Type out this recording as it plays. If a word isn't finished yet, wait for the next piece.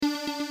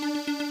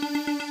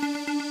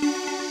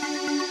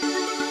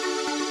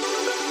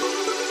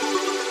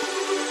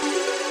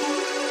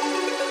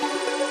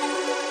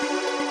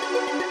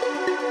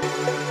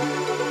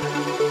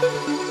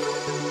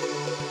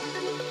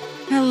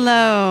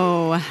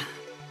Hello,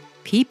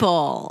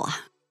 people.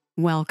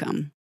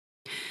 Welcome.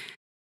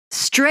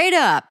 Straight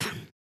up,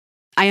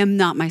 I am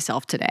not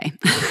myself today.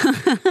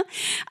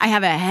 I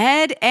have a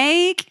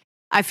headache.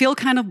 I feel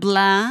kind of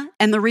blah.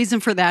 And the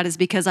reason for that is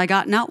because I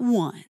got not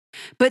one,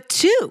 but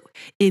two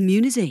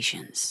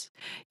immunizations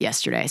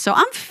yesterday. So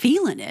I'm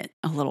feeling it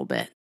a little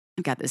bit.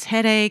 I've got this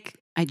headache.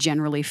 I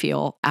generally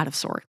feel out of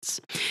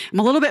sorts. I'm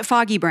a little bit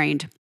foggy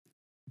brained,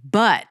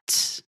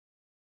 but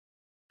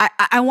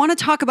I want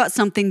to talk about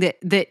something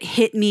that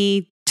hit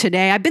me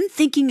today. I've been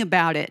thinking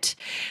about it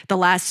the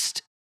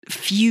last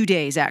few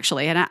days,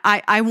 actually. And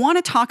I want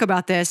to talk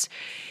about this,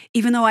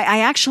 even though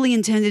I actually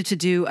intended to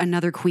do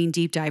another Queen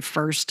Deep Dive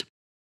first.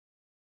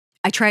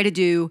 I try to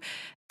do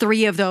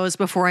 3 of those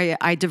before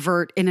I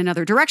divert in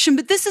another direction.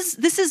 But this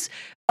is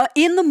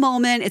in the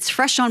moment. It's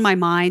fresh on my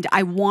mind.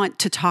 I want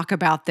to talk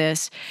about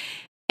this.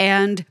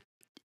 And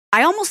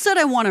I almost said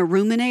I want to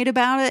ruminate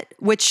about it,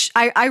 which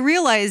I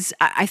realize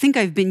I think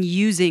I've been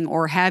using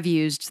or have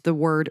used the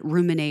word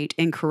ruminate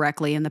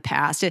incorrectly in the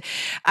past.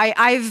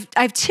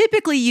 I've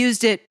typically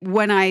used it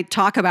when I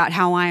talk about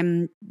how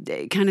I'm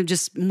kind of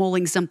just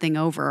mulling something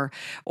over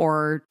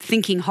or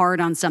thinking hard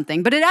on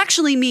something, but it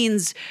actually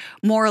means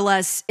more or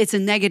less it's a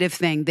negative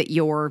thing that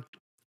you're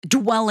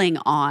dwelling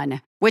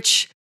on,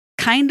 which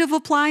kind of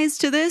applies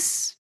to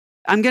this.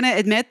 I'm going to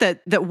admit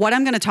that what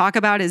I'm going to talk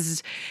about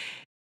is,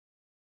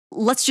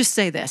 let's just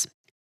say this.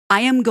 I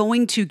am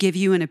going to give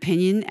you an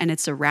opinion, and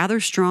it's a rather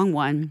strong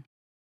one,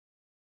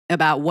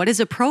 about what is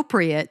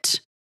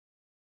appropriate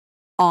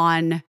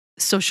on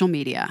social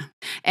media.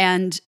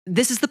 And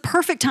this is the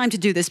perfect time to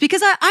do this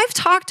because I've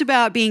talked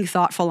about being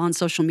thoughtful on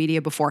social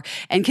media before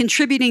and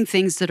contributing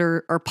things that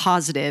are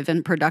positive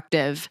and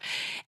productive.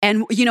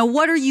 And,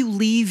 what are you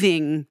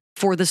leaving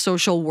for the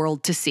social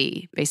world to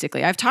see,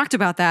 basically? I've talked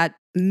about that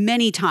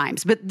many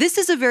times, but this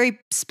is a very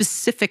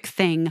specific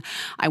thing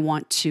I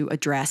want to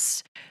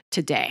address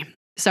today.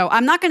 So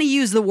I'm not going to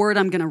use the word,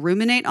 I'm going to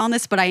ruminate on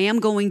this, but I am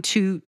going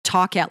to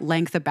talk at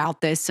length about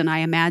this. And I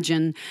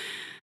imagine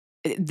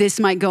this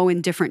might go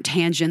in different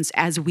tangents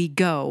as we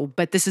go,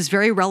 but this is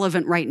very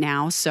relevant right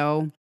now.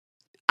 So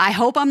I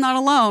hope I'm not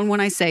alone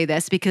when I say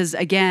this, because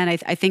again,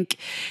 I think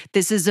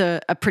this is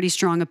a pretty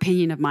strong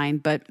opinion of mine,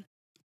 but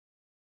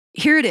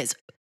here it is.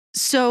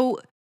 So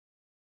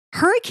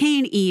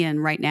Hurricane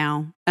Ian right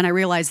now, and I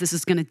realize this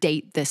is going to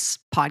date this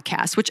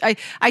podcast, which I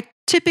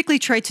typically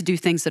try to do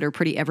things that are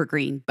pretty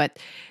evergreen, but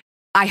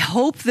I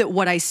hope that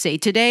what I say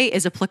today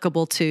is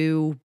applicable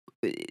to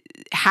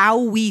how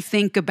we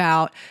think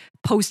about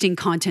posting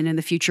content in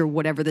the future,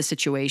 whatever the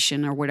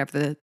situation or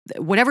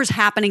whatever's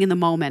happening in the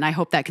moment. I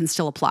hope that can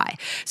still apply.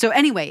 So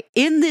anyway,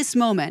 in this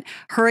moment,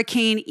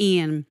 Hurricane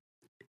Ian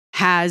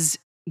has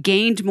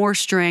gained more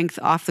strength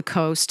off the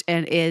coast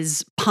and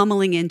is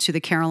pummeling into the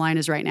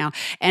Carolinas right now.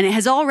 And it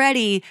has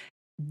already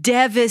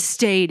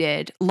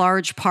devastated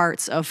large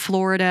parts of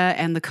Florida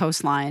and the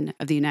coastline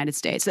of the United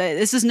States.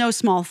 This is no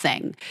small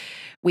thing.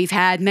 We've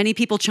had many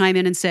people chime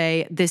in and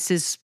say this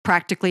is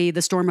practically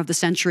the storm of the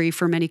century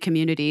for many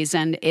communities,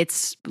 and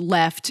it's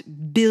left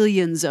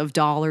billions of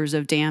dollars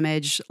of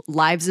damage.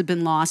 Lives have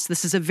been lost.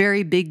 This is a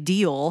very big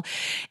deal.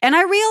 And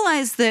I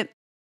realize that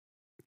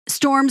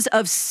storms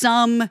of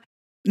some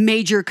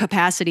major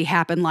capacity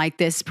happen like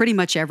this pretty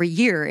much every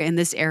year in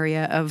this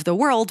area of the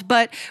world.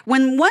 But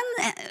when one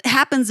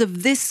happens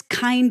of this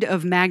kind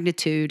of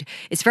magnitude,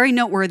 it's very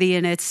noteworthy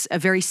and it's a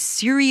very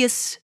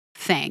serious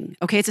thing.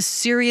 Okay, it's a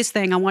serious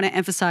thing. I want to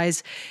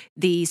emphasize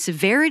the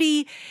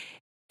severity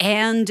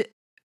and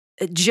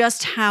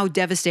just how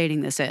devastating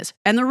this is.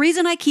 And the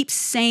reason I keep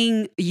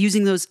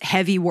using those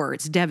heavy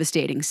words,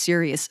 devastating,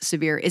 serious,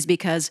 severe, is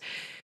because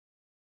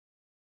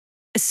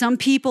some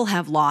people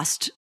have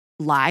lost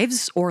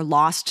lives or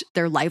lost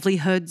their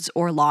livelihoods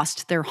or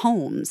lost their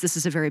homes. This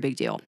is a very big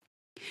deal.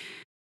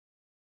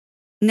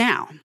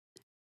 Now,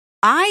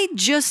 I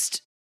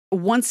just,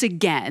 once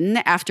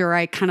again, after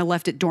I kind of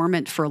left it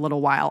dormant for a little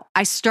while,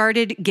 I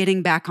started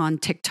getting back on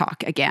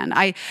TikTok again.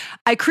 I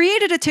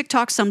created a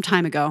TikTok some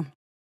time ago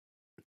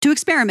to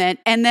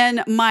experiment, and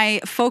then my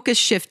focus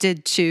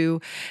shifted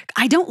to,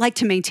 I don't like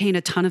to maintain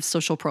a ton of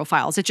social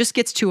profiles. It just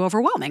gets too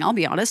overwhelming, I'll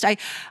be honest.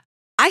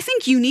 I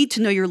think you need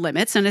to know your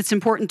limits, and it's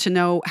important to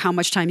know how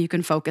much time you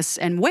can focus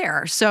and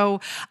where.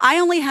 So I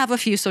only have a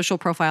few social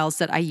profiles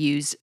that I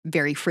use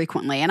very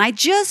frequently. And I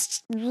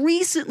just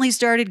recently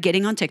started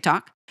getting on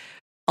TikTok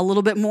a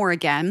little bit more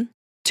again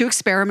to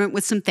experiment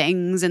with some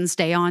things and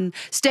stay on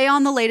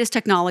the latest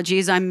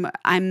technologies. I'm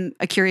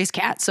a curious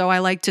cat, so I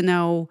like to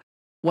know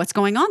what's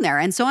going on there.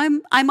 And so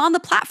I'm on the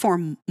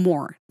platform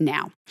more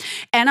now.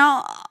 And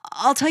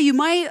I'll tell you,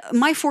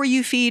 my For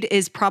You feed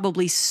is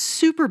probably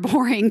super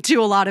boring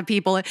to a lot of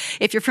people.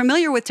 If you're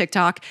familiar with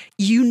TikTok,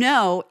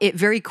 it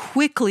very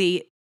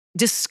quickly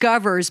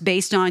discovers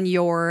based on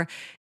you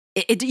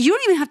don't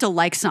even have to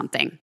like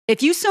something.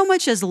 If you so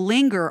much as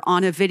linger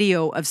on a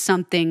video of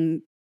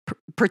something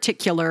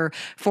particular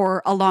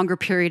for a longer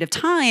period of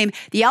time,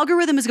 the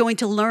algorithm is going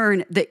to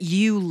learn that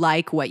you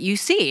like what you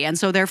see. And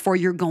so therefore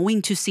you're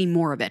going to see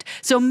more of it.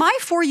 So my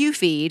For You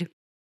feed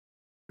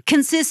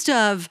consist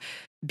of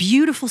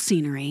beautiful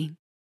scenery,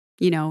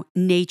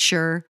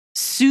 nature,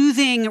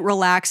 soothing,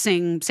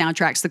 relaxing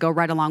soundtracks that go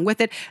right along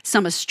with it,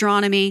 some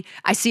astronomy.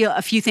 I see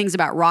a few things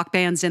about rock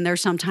bands in there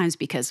sometimes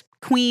because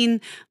Queen,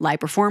 live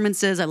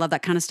performances, I love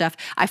that kind of stuff.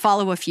 I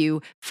follow a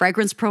few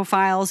fragrance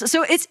profiles.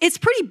 So it's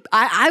pretty,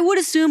 I would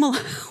assume a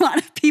lot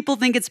of people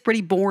think it's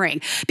pretty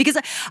boring because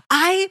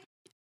I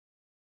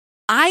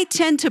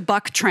tend to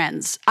buck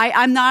trends.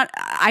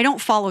 I don't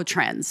follow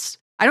trends.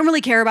 I don't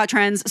really care about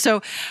trends.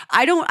 So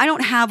I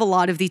don't have a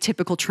lot of the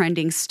typical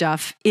trending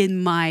stuff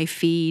in my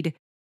feed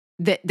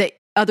that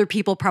other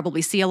people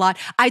probably see a lot.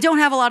 I don't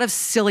have a lot of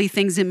silly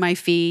things in my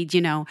feed,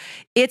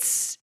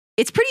 It's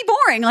pretty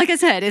boring. Like I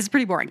said, it's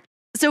pretty boring.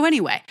 So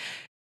anyway,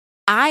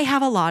 I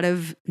have a lot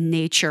of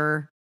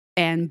nature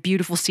and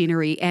beautiful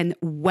scenery and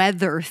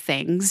weather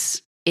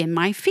things in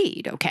my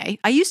feed, okay?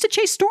 I used to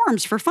chase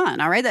storms for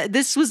fun, all right?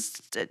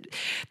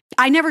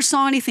 I never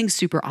saw anything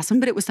super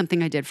awesome, but it was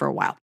something I did for a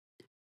while.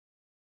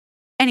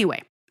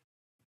 Anyway,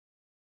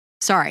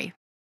 sorry.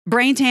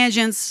 Brain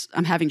tangents.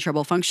 I'm having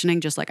trouble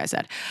functioning, just like I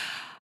said.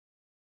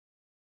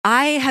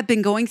 I have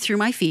been going through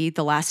my feed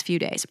the last few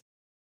days.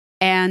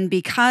 And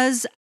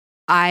because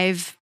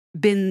I've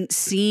been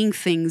seeing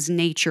things,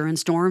 nature and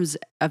storms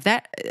of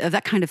that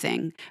kind of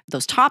thing,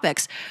 those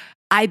topics,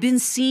 I've been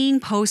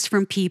seeing posts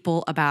from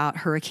people about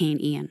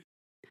Hurricane Ian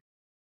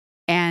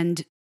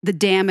and the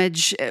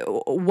damage,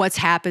 what's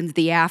happened,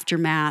 the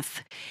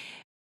aftermath.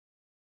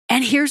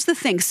 And here's the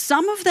thing.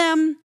 Some of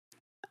them,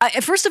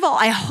 first of all,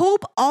 I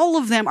hope all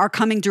of them are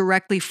coming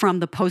directly from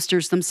the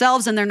posters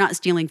themselves and they're not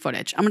stealing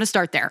footage. I'm going to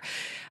start there.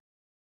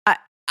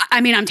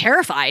 I'm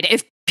terrified.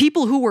 If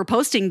people who were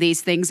posting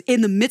these things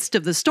in the midst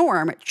of the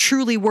storm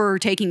truly were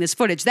taking this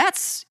footage,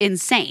 that's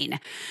insane.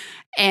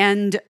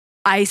 And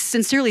I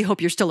sincerely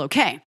hope you're still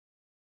okay.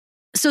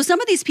 So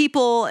some of these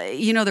people,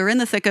 they're in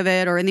the thick of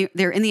it or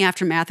they're in the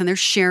aftermath and they're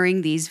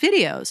sharing these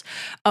videos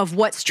of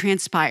what's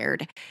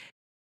transpired.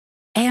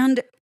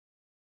 And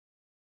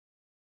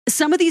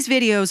some of these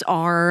videos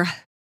are,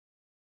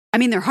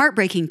 they're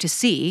heartbreaking to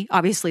see.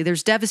 Obviously,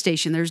 there's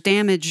devastation, there's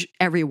damage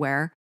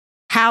everywhere,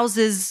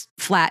 houses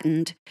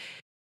flattened,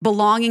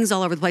 belongings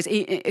all over the place,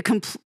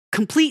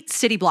 complete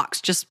city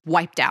blocks just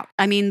wiped out.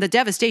 The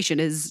devastation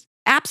is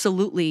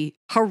absolutely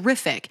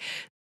horrific.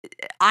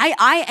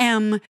 I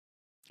am,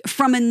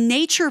 from a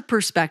nature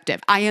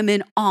perspective, I am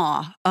in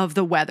awe of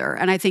the weather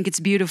and I think it's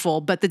beautiful,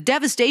 but the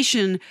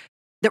devastation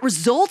that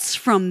results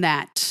from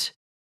that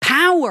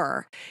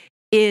power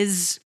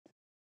is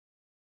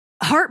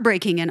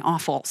heartbreaking and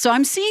awful. So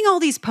I'm seeing all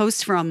these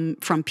posts from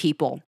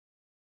people.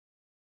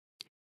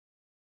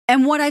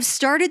 And what I've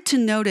started to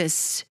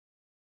notice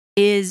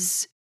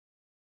is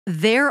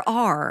there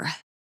are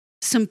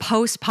some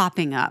posts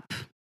popping up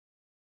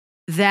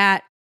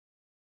that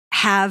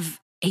have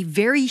a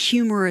very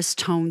humorous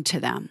tone to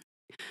them,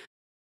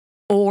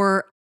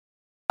 or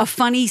a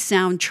funny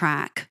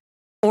soundtrack,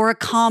 or a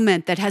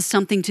comment that has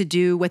something to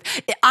do with,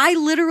 I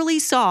literally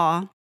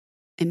saw,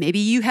 and maybe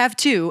you have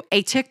too,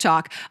 a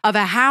TikTok of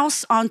a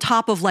house on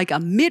top of like a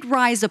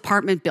mid-rise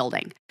apartment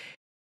building.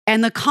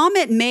 And the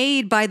comment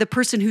made by the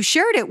person who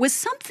shared it was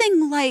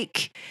something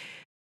like,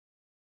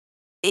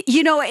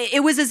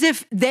 it was as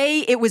if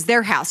it was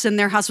their house and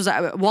their house was,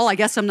 well, I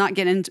guess I'm not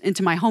getting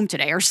into my home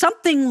today or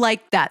something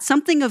like that,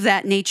 something of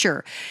that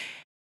nature.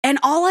 And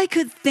all I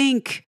could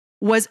think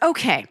was,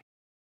 okay,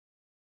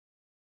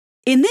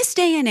 in this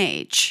day and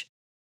age,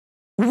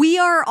 we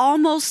are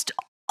almost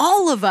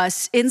all of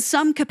us in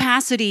some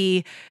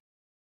capacity,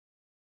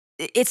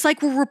 it's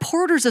like we're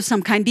reporters of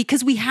some kind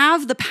because we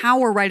have the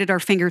power right at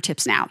our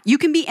fingertips now. You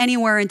can be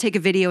anywhere and take a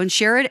video and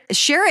share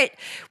it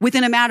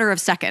within a matter of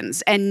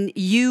seconds. And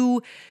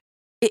you're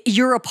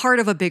a part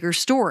of a bigger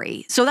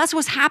story. So that's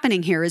what's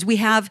happening here is we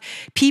have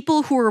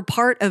people who are a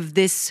part of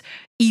this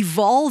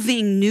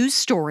evolving news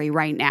story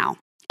right now,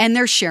 and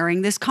they're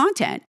sharing this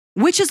content,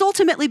 which has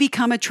ultimately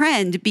become a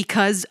trend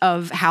because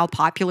of how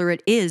popular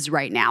it is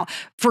right now.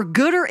 For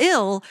good or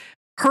ill,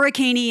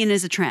 Hurricane Ian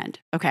is a trend,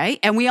 okay?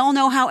 And we all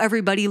know how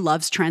everybody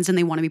loves trends and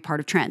they want to be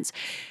part of trends.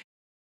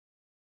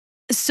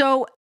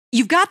 So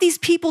you've got these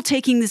people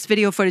taking this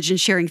video footage and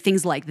sharing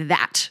things like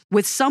that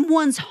with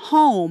someone's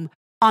home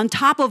on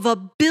top of a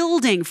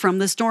building from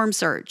the storm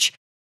surge.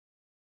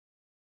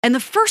 And the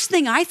first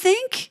thing I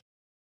think,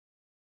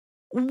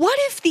 what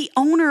if the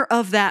owner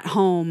of that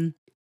home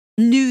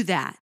knew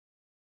that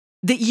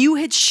you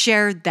had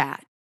shared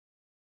that?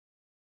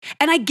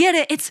 And I get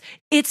it.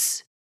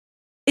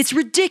 It's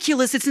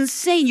ridiculous. It's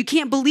insane. You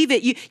can't believe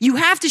it. You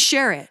have to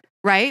share it,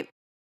 right?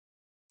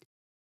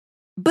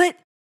 But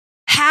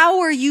how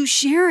are you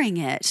sharing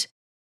it?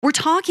 We're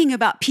talking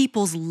about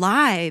people's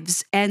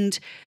lives and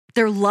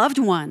their loved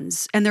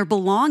ones and their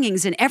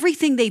belongings and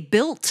everything they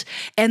built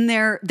and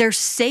their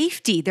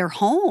safety, their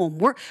home.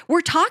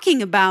 We're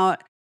talking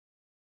about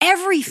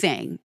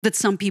everything that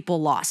some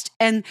people lost.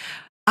 And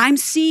I'm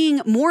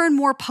seeing more and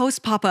more posts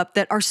pop up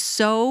that are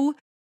so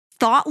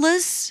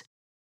thoughtless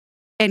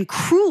and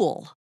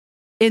cruel,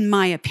 in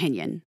my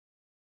opinion.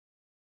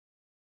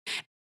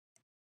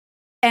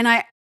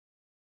 And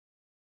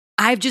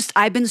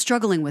I've been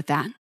struggling with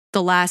that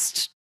the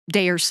last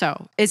day or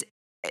so. Is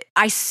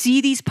I see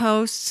these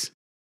posts,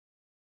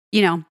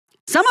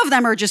 some of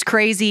them are just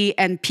crazy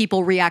and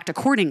people react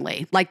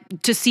accordingly. Like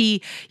to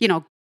see,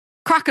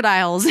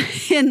 crocodiles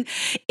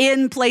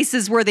in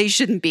places where they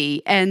shouldn't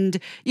be. And,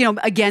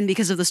 again,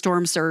 because of the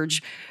storm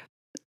surge.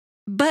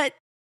 But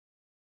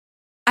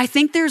I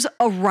think there's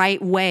a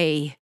right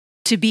way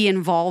to be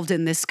involved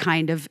in this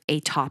kind of a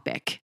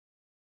topic.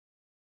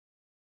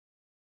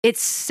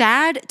 It's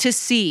sad to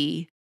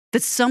see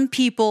that some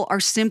people are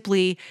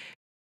simply,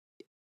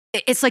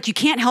 it's like you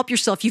can't help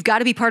yourself. You've got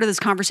to be part of this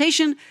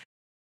conversation.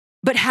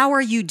 But how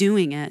are you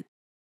doing it?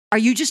 Are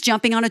you just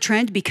jumping on a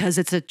trend because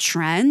it's a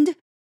trend?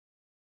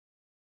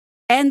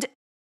 And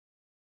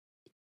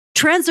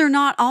trends are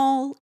not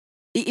all,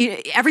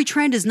 every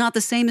trend is not the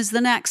same as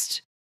the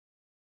next.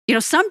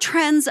 Some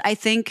trends, I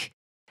think,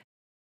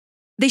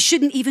 they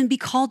shouldn't even be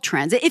called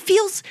trends.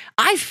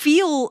 I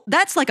feel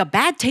that's like a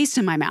bad taste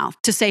in my mouth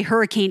to say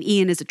Hurricane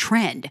Ian is a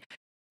trend.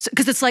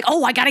 Because it's like,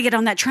 oh, I got to get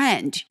on that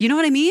trend. You know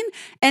what I mean?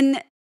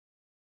 And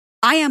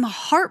I am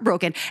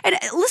heartbroken. And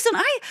listen,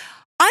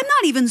 I'm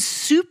not even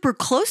super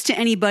close to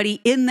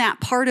anybody in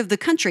that part of the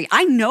country.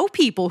 I know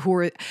people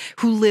who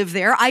live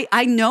there.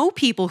 I know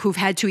people who've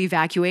had to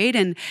evacuate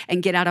and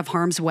get out of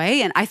harm's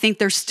way. And I think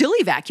they're still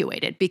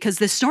evacuated because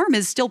the storm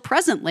is still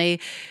presently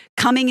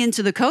coming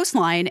into the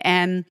coastline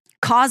and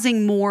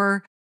causing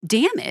more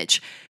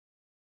damage.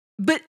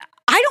 But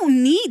I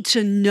don't need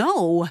to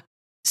know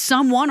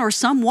someone or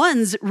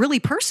someone's really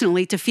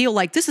personally to feel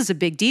like this is a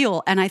big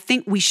deal. And I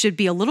think we should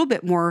be a little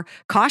bit more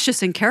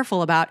cautious and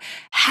careful about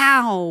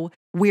how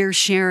we're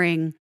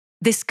sharing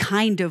this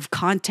kind of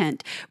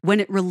content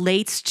when it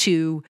relates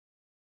to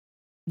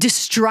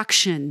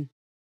destruction.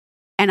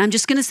 And I'm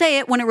just going to say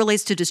it, when it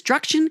relates to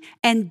destruction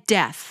and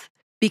death,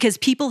 because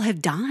people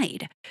have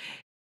died.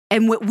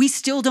 And we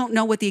still don't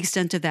know what the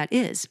extent of that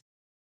is.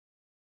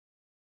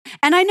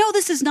 And I know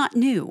this is not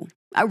new,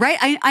 right?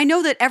 I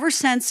know that ever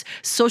since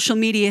social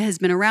media has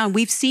been around,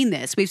 we've seen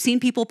this. We've seen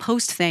people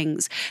post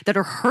things that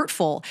are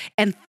hurtful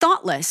and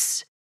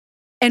thoughtless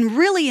and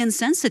really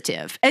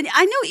insensitive. And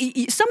I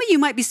know some of you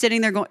might be sitting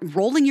there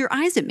rolling your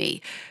eyes at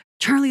me.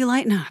 Charlie,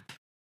 lighten up.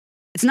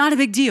 It's not a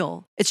big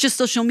deal. It's just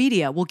social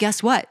media. Well,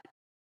 guess what?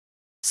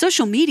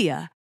 Social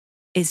media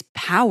is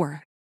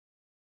power.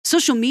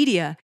 Social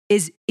media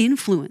is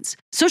influence.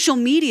 Social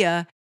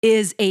media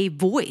is a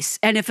voice.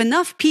 And if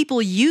enough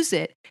people use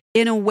it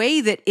in a way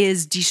that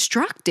is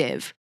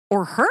destructive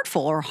or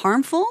hurtful or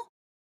harmful,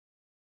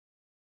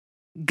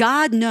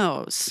 God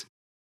knows.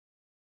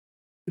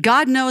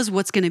 God knows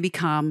what's going to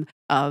become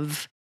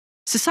of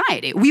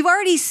society. We've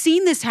already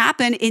seen this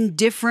happen in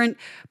different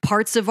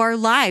parts of our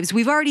lives.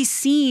 We've already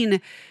seen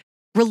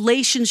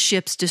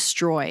relationships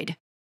destroyed.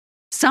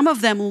 Some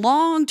of them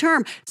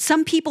long-term.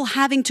 Some people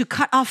having to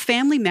cut off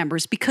family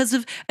members because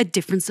of a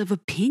difference of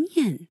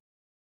opinion.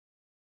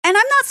 And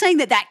I'm not saying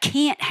that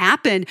can't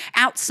happen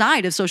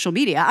outside of social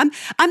media.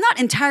 I'm not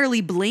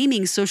entirely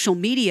blaming social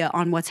media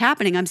on what's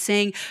happening. I'm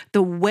saying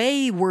the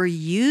way we're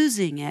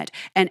using it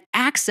and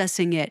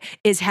accessing it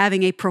is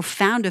having a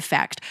profound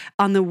effect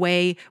on the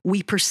way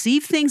we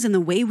perceive things and the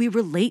way we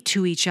relate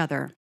to each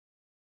other.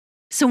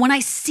 So when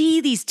I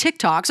see these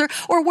TikToks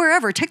or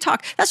wherever,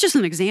 TikTok, that's just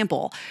an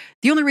example.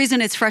 The only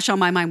reason it's fresh on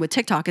my mind with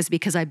TikTok is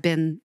because I've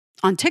been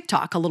on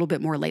TikTok a little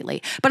bit more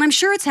lately. But I'm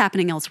sure it's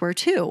happening elsewhere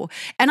too.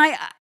 And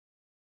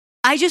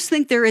I just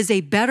think there is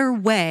a better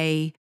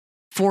way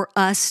for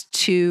us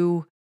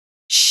to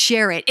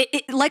share it.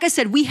 Like I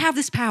said, we have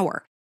this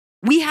power.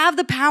 We have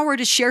the power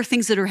to share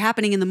things that are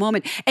happening in the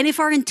moment. And if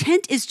our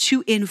intent is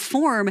to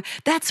inform,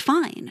 that's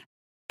fine.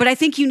 But I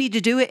think you need to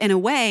do it in a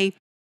way,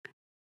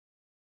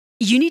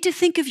 you need to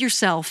think of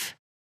yourself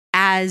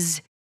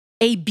as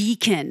a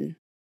beacon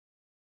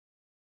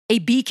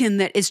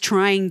that is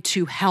trying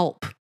to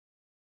help,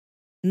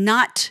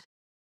 not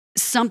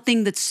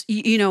something that's,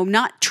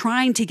 not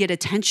trying to get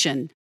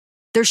attention.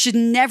 There should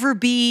never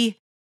be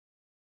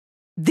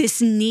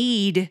this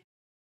need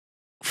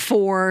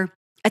for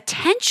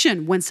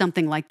attention when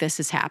something like this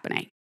is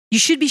happening. You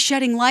should be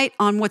shedding light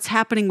on what's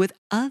happening with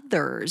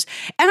others.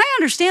 And I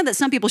understand that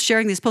some people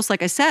sharing these posts,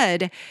 like I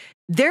said,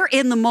 they're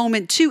in the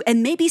moment too.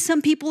 And maybe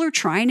some people are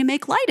trying to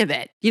make light of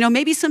it.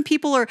 Maybe some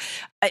people are,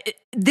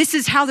 this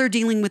is how they're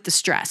dealing with the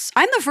stress.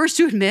 I'm the first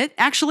to admit,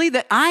 actually,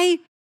 that I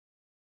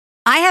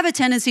have a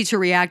tendency to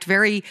react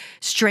very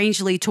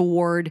strangely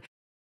toward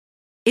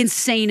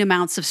insane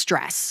amounts of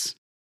stress.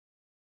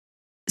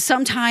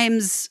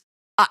 Sometimes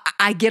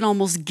I get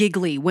almost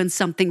giggly when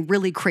something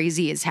really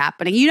crazy is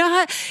happening. You know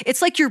how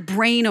it's like your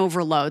brain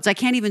overloads. I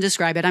can't even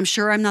describe it. I'm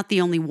sure I'm not the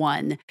only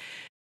one.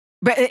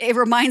 But it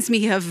reminds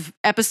me of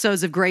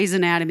episodes of Grey's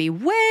Anatomy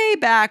way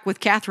back with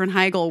Katherine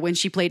Heigl when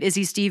she played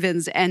Izzy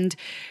Stevens, and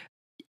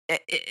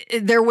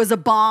there was a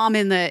bomb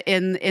in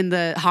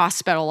the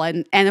hospital,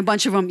 and a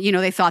bunch of them,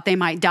 they thought they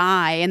might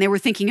die, and they were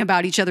thinking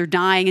about each other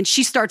dying, and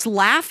she starts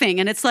laughing,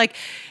 and it's like,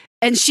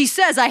 and she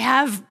says, I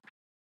have,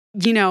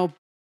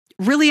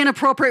 really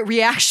inappropriate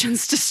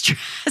reactions to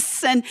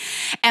stress.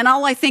 And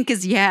all I think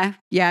is, yeah,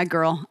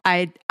 girl,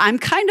 I'm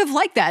kind of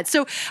like that.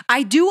 So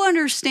I do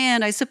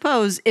understand, I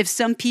suppose, if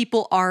some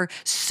people are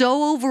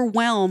so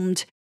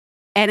overwhelmed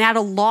and at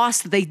a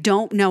loss that they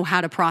don't know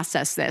how to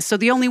process this. So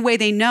the only way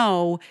they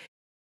know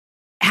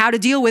how to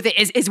deal with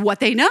it is what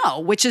they know,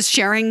 which is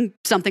sharing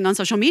something on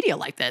social media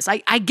like this.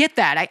 I get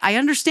that. I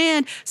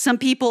understand some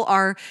people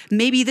are,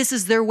 maybe this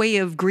is their way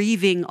of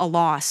grieving a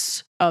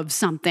loss of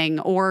something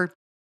or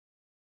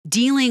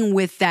dealing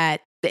with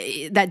that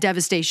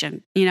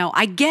devastation.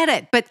 I get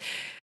it, but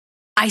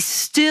I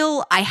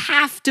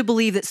have to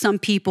believe that some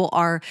people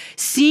are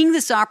seeing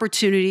this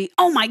opportunity.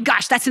 Oh my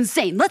gosh, that's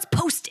insane. Let's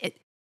post it.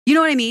 You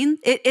know what I mean?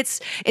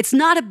 It's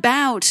not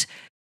about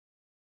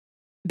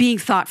being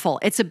thoughtful.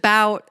 It's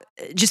about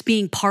just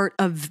being part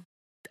of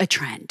a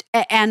trend.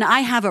 And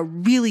I have a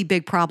really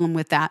big problem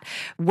with that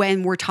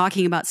when we're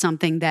talking about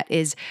something that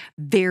is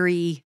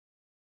very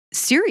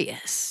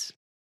serious.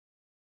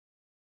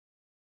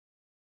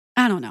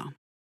 I don't know.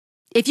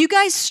 If you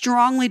guys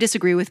strongly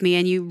disagree with me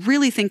and you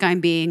really think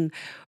I'm being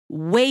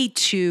way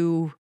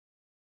too,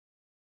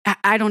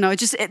 I don't know.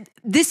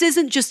 This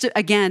isn't just,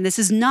 again, this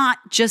is not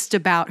just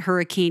about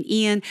Hurricane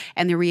Ian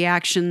and the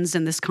reactions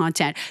and this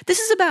content. This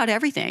is about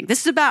everything.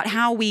 This is about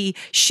how we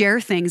share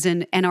things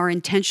and our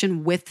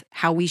intention with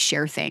how we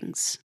share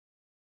things.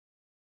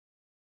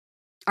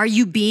 Are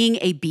you being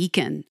a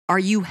beacon? Are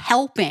you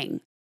helping?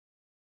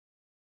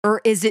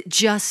 Or is it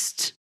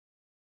just,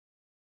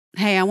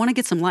 hey, I want to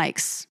get some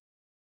likes.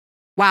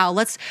 Wow,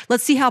 let's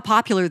see how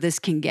popular this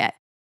can get.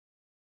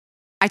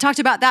 I talked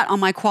about that on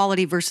my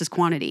quality versus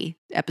quantity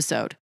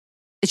episode.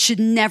 It should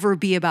never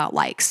be about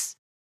likes.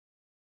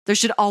 There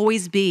should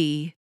always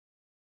be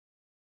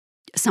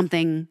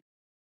something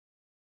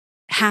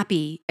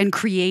happy and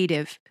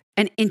creative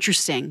and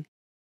interesting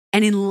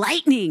and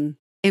enlightening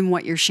in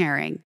what you're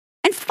sharing.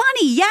 And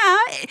funny, yeah.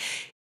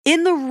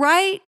 In the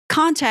right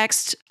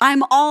context,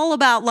 I'm all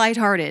about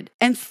lighthearted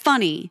and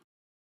funny.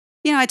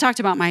 I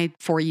talked about my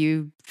For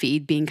You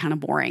feed being kind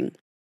of boring,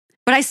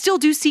 but I still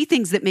do see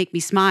things that make me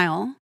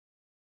smile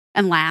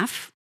and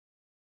laugh.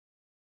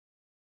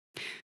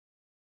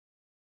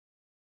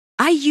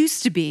 I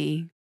used to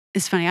be,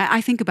 it's funny, I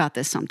think about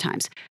this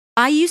sometimes.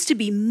 I used to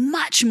be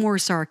much more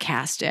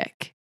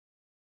sarcastic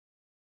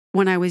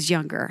when I was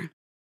younger.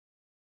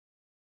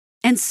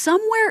 And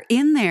somewhere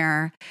in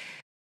there,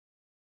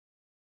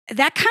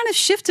 that kind of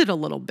shifted a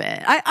little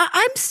bit.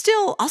 I'll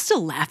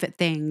still laugh at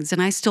things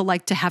and I still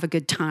like to have a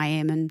good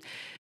time. And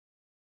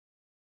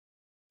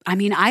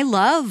I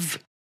love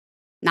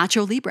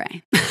Nacho Libre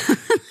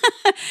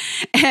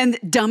and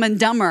Dumb and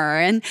Dumber.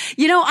 And,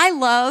 I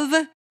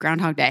love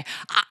Groundhog Day.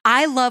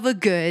 I love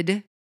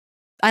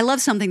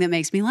something that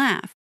makes me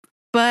laugh.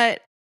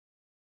 But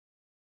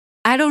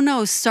I don't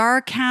know,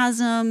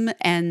 sarcasm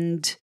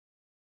and,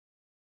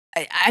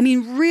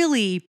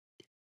 really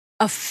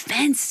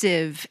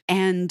offensive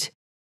and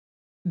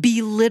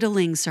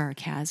belittling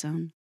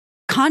sarcasm.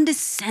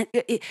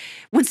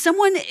 When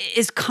someone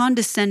is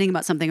condescending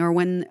about something, or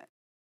when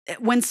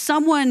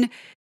someone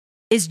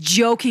is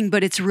joking,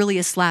 but it's really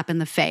a slap in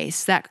the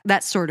face,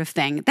 that sort of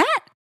thing.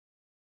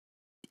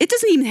 It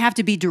doesn't even have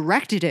to be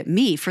directed at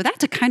me for that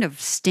to kind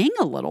of sting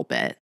a little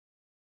bit.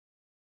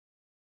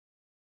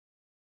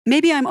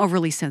 Maybe I'm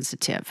overly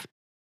sensitive.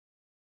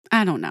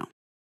 I don't know.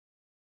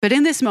 But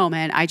in this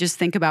moment, I just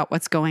think about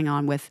what's going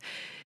on with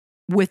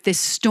this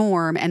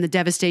storm and the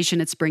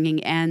devastation it's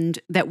bringing, and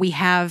that we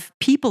have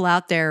people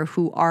out there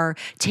who are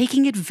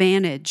taking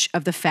advantage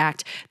of the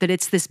fact that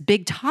it's this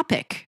big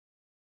topic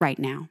right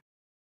now.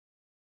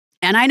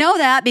 And I know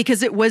that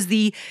because it was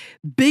the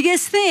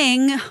biggest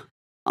thing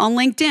on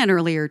LinkedIn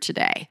earlier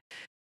today,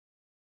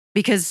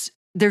 because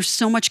there's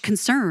so much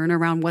concern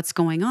around what's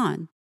going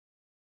on.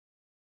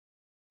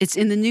 It's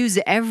in the news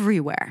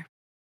everywhere.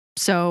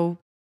 So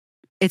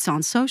it's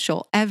on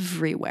social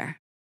everywhere.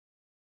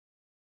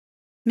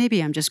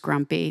 Maybe I'm just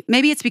grumpy.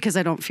 Maybe it's because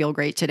I don't feel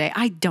great today.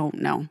 I don't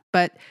know.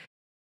 But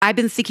I've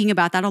been thinking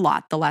about that a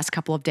lot the last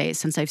couple of days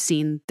since I've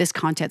seen this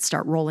content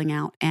start rolling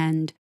out,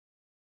 and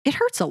it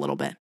hurts a little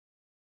bit.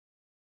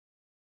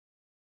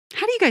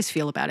 How do you guys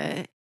feel about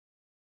it?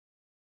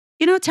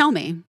 Tell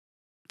me.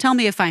 Tell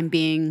me if I'm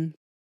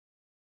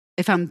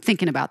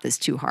thinking about this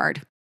too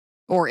hard.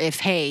 Or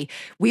if, hey,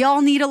 we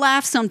all need a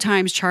laugh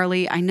sometimes,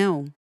 Charlie. I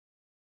know.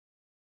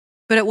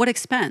 But at what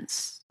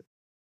expense?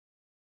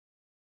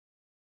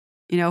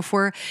 If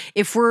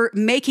we're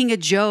making a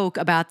joke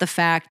about the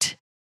fact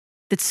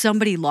that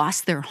somebody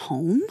lost their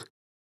home,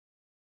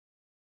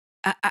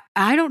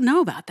 I don't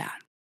know about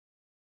that.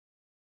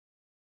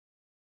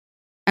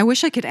 I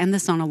wish I could end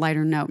this on a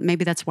lighter note.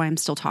 Maybe that's why I'm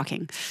still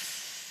talking.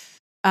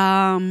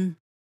 I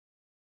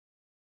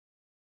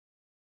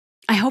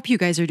hope you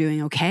guys are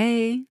doing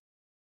okay.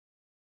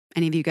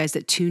 Any of you guys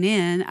that tune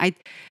in, I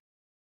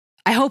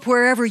hope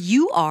wherever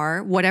you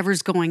are,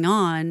 whatever's going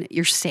on,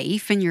 you're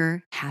safe and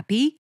you're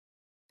happy.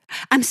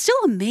 I'm still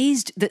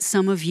amazed that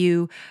some of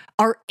you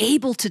are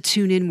able to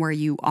tune in where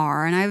you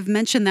are. And I've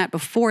mentioned that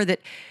before, that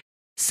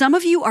Some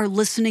of you are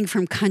listening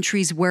from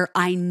countries where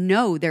I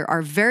know there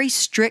are very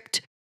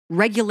strict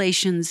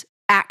regulations,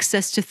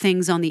 access to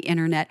things on the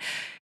internet.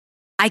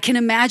 I can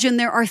imagine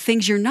there are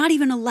things you're not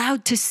even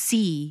allowed to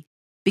see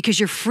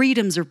because your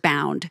freedoms are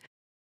bound.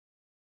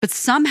 But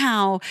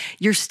somehow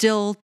you're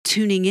still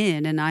tuning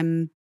in.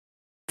 And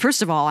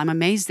first of all, I'm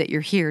amazed that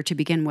you're here to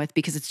begin with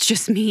because it's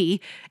just me.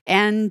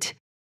 And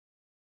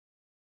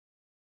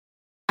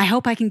I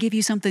hope I can give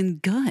you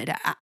something good.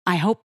 I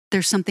hope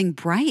there's something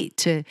bright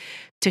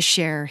to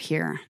share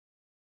here.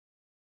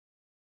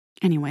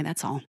 Anyway,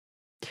 that's all.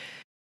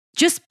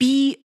 Just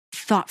be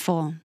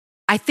thoughtful.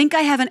 I think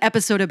I have an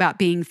episode about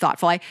being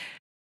thoughtful.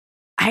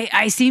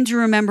 I seem to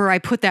remember I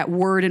put that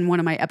word in one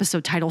of my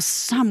episode titles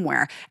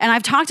somewhere. And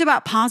I've talked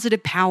about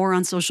positive power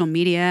on social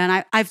media,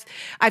 and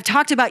I've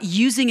talked about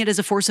using it as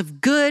a force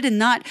of good and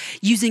not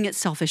using it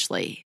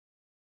selfishly.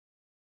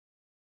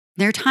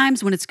 There are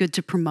times when it's good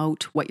to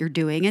promote what you're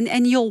doing,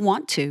 and you'll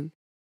want to.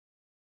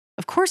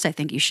 Of course, I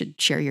think you should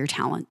share your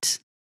talent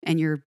and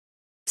your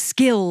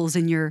skills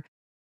and your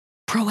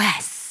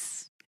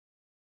prowess,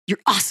 your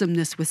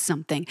awesomeness with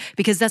something,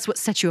 because that's what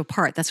sets you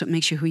apart. That's what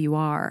makes you who you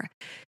are.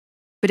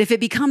 But if it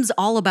becomes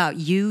all about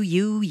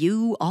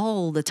you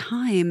all the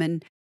time,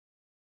 and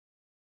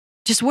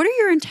just what are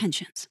your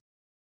intentions?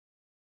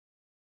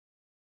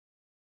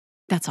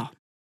 That's all.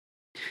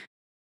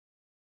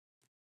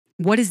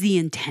 What is the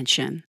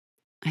intention?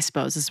 I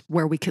suppose is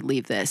where we could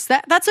leave this.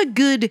 That's a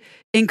good,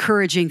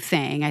 encouraging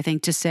thing, I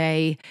think, to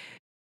say.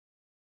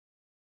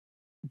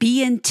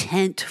 Be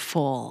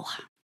intentful.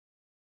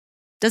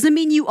 Doesn't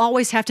mean you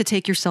always have to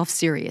take yourself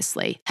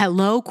seriously.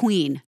 Hello,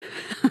 Queen.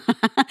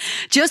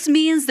 Just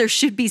means there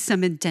should be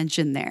some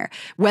intention there,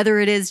 whether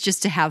it is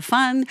just to have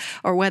fun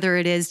or whether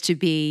it is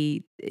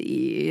to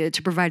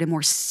provide a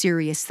more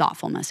serious,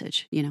 thoughtful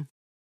message,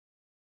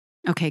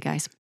 Okay,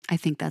 guys, I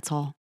think that's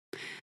all.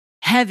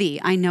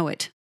 Heavy, I know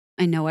it.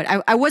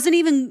 I wasn't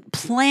even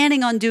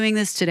planning on doing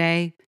this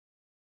today.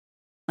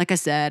 Like I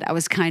said, I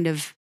was kind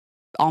of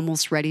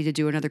almost ready to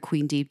do another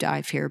Queen deep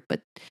dive here, but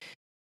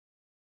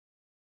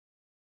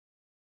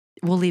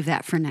we'll leave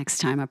that for next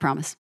time, I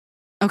promise.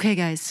 Okay,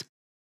 guys.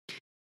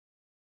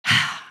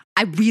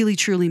 I really,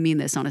 truly mean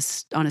this on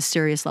a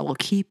serious level.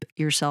 Keep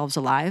yourselves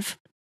alive.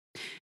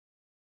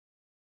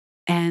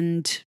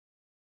 And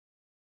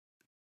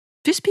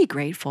just be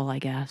grateful, I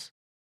guess.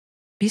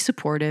 Be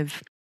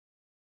supportive.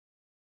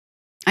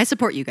 I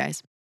support you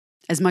guys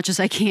as much as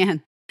I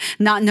can,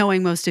 not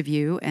knowing most of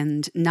you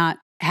and not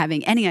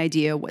having any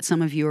idea what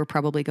some of you are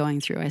probably going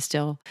through. I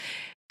still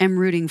am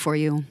rooting for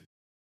you.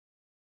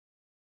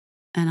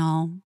 And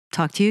I'll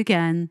talk to you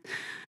again.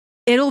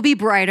 It'll be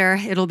brighter.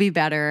 It'll be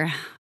better.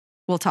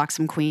 We'll talk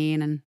some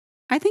Queen. And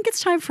I think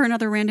it's time for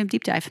another random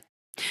deep dive.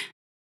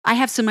 I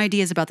have some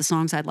ideas about the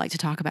songs I'd like to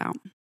talk about.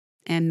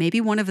 And maybe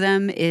one of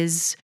them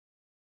is,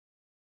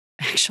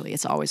 actually,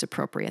 it's always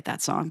appropriate,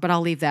 that song, but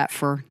I'll leave that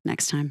for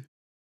next time.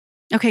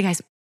 Okay,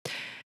 guys.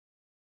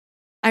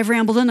 I've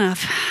rambled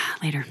enough.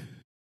 Later.